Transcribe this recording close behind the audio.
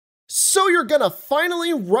So you're gonna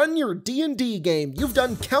finally run your D&D game. You've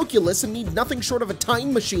done calculus and need nothing short of a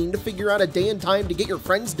time machine to figure out a day and time to get your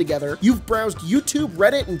friends together. You've browsed YouTube,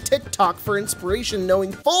 Reddit, and TikTok for inspiration,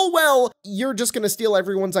 knowing full well you're just gonna steal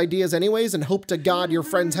everyone's ideas anyways and hope to God your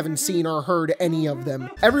friends haven't seen or heard any of them.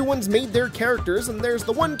 Everyone's made their characters, and there's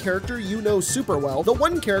the one character you know super well, the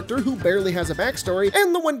one character who barely has a backstory,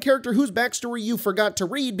 and the one character whose backstory you forgot to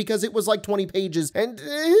read because it was like 20 pages, and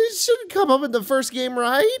it should come up in the first game,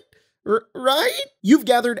 right? Right? You've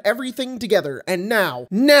gathered everything together, and now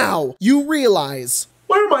you realize,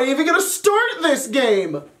 where am I even gonna start this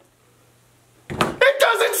game? It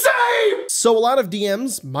doesn't say! So a lot of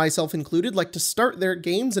DMs, myself included, like to start their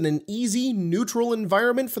games in an easy, neutral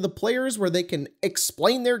environment for the players where they can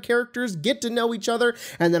explain their characters, get to know each other,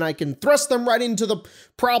 and then I can thrust them right into the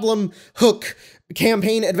problem, hook,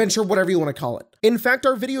 campaign, adventure, whatever you want to call it. In fact,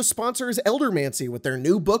 our video sponsor is Eldermancy with their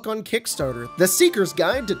new book on Kickstarter, The Seeker's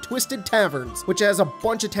Guide to Twisted Taverns, which has a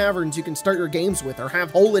bunch of taverns you can start your games with or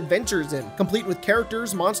have whole adventures in, complete with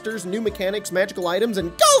characters, monsters, new mechanics, magical items,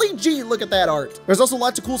 and golly gee, look at that art. There's also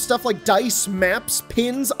lots of cool stuff like dice, maps,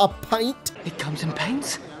 pins, a pint. It comes in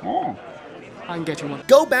paints? Oh. I'm getting one.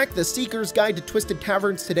 Go back The Seeker's Guide to Twisted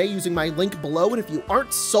Taverns today using my link below, and if you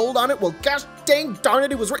aren't sold on it, well gosh dang darn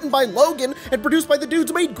it, it was written by Logan and produced by the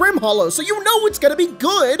dudes who made Grim Hollow, so you know it's gonna be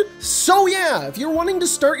good. So yeah, if you're wanting to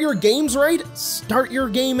start your games right, start your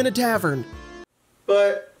game in a tavern.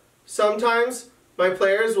 But sometimes my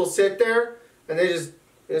players will sit there and they just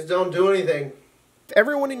don't do anything. If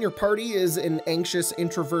everyone in your party is an anxious,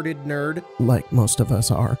 introverted nerd, like most of us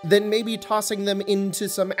are, then maybe tossing them into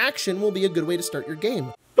some action will be a good way to start your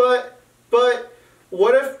game. But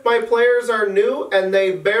what if my players are new and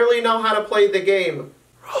they barely know how to play the game?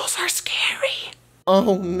 Rules are scary.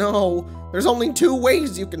 Oh no, there's only two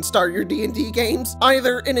ways you can start your D&D games.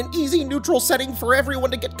 Either in an easy, neutral setting for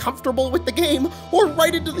everyone to get comfortable with the game, or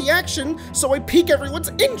right into the action so I pique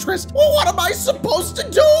everyone's interest. Well, what am I supposed to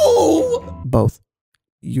do? Both.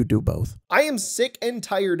 You do both. I am sick and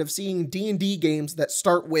tired of seeing D&D games that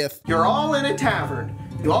start with, you're all in a tavern,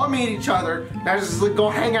 you all meet each other, now just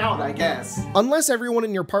go hang out, I guess. Unless everyone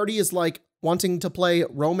in your party is like wanting to play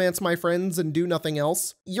Romance My Friends and do nothing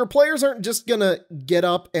else, your players aren't just gonna get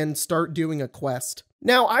up and start doing a quest.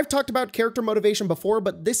 Now, I've talked about character motivation before,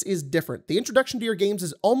 but this is different. The introduction to your games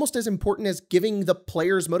is almost as important as giving the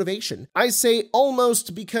players motivation. I say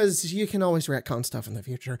almost because you can always retcon stuff in the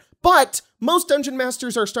future. But most dungeon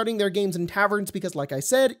masters are starting their games in taverns because, like I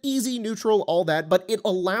said, easy, neutral, all that, but it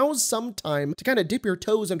allows some time to kind of dip your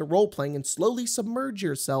toes into role-playing and slowly submerge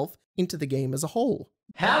yourself into the game as a whole.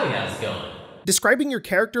 Howdy, how's it going? Describing your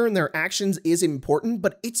character and their actions is important,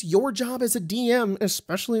 but it's your job as a DM,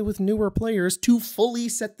 especially with newer players, to fully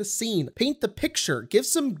set the scene. Paint the picture, give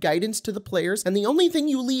some guidance to the players, and the only thing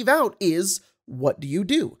you leave out is, what do you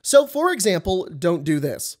do? So for example, don't do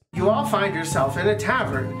this. You all find yourself in a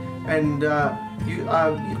tavern, and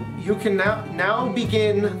you can now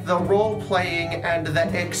begin the role-playing and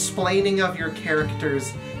the explaining of your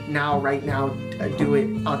characters. Right now, do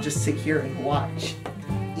it. I'll just sit here and watch.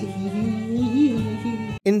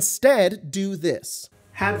 Instead, do this.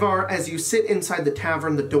 Hadvar, as you sit inside the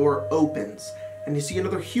tavern, the door opens, and you see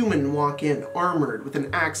another human walk in, armored, with an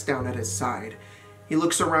axe down at his side. He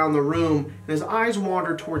looks around the room, and his eyes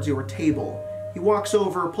wander towards your table. He walks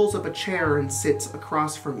over, pulls up a chair, and sits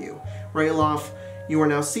across from you. Ralof, you are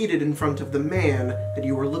now seated in front of the man that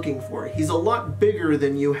you were looking for. He's a lot bigger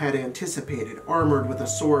than you had anticipated, armored with a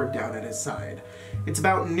sword down at his side. It's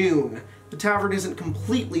about noon. The tavern isn't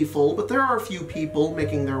completely full, but there are a few people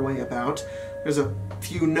making their way about. There's a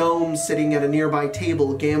few gnomes sitting at a nearby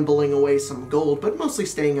table gambling away some gold, but mostly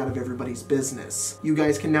staying out of everybody's business. You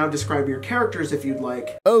guys can now describe your characters if you'd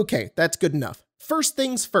like. Okay, that's good enough. First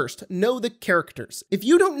things first, know the characters. If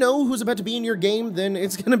you don't know who's about to be in your game, then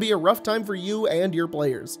it's gonna be a rough time for you and your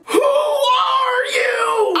players. Who are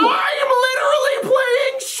you? I'm literally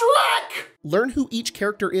playing Shrek! Learn who each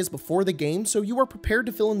character is before the game so you are prepared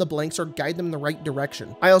to fill in the blanks or guide them in the right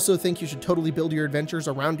direction. I also think you should totally build your adventures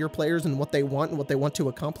around your players and what they want to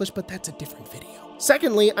accomplish, but that's a different video.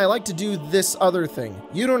 Secondly, I like to do this other thing.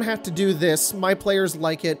 You don't have to do this. My players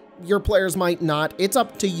like it. Your players might not. It's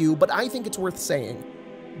up to you, but I think it's worth saying.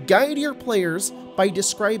 Guide your players by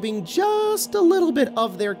describing just a little bit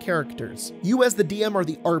of their characters. You as the DM are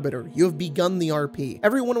the arbiter. You have begun the RP.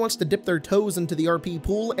 Everyone wants to dip their toes into the RP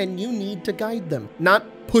pool, and you need to guide them, not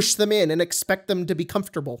push them in and expect them to be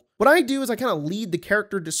comfortable. What I do is I kind of lead the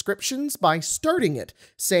character descriptions by starting it,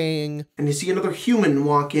 saying, and you see another human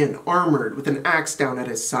walk in, armored, with an axe down at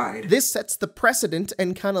his side. This sets the precedent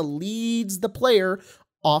and kind of leads the player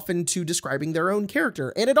off into describing their own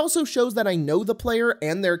character. And it also shows that I know the player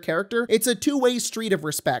and their character. It's a two-way street of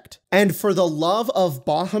respect. And for the love of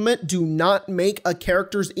Bahamut, do not make a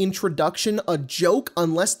character's introduction a joke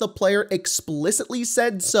unless the player explicitly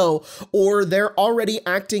said so, or they're already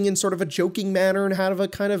acting in sort of a joking manner and have a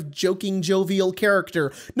kind of joking, jovial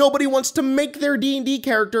character. Nobody wants to make their D&D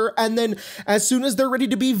character, and then as soon as they're ready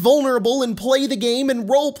to be vulnerable and play the game and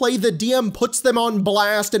roleplay, the DM puts them on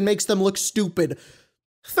blast and makes them look stupid.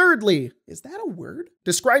 Thirdly, is that a word?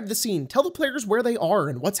 Describe the scene. Tell the players where they are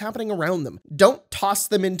and what's happening around them. Don't toss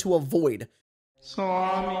them into a void.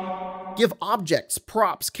 Give objects,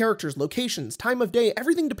 props, characters, locations, time of day,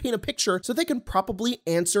 everything to paint a picture so they can properly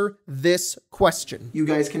answer this question. You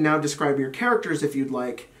guys can now describe your characters if you'd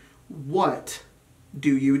like. What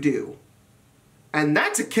do you do? And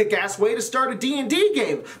that's a kick-ass way to start a D&D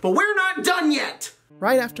game, but we're not done yet!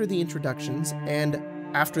 Right after the introductions, and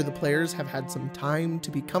after the players have had some time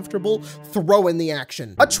to be comfortable, throw in the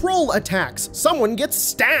action. A troll attacks, someone gets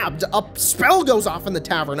stabbed, a spell goes off in the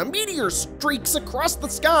tavern, a meteor streaks across the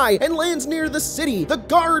sky and lands near the city. The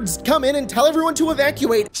guards come in and tell everyone to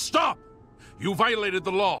evacuate. Stop! You violated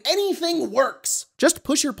the law. Anything works. Just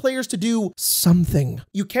push your players to do something.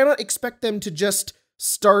 You cannot expect them to just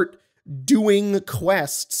start doing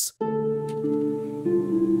quests.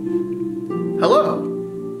 Hello.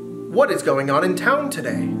 What is going on in town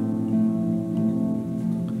today?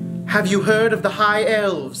 Have you heard of the High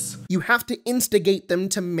Elves? You have to instigate them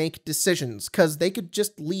to make decisions, because they could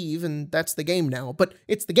just leave and that's the game now. But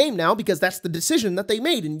it's the game now because that's the decision that they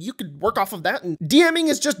made, and you could work off of that. And DMing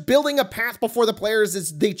is just building a path before the players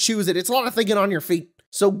as they choose it. It's a lot of thinking on your feet.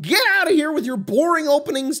 So get out of here with your boring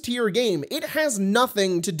openings to your game. It has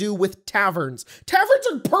nothing to do with taverns. Taverns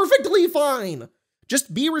are perfectly fine.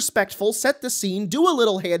 Just be respectful, set the scene, do a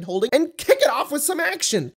little hand-holding, and kick it off with some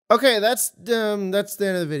action. Okay, that's the end of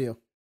the video.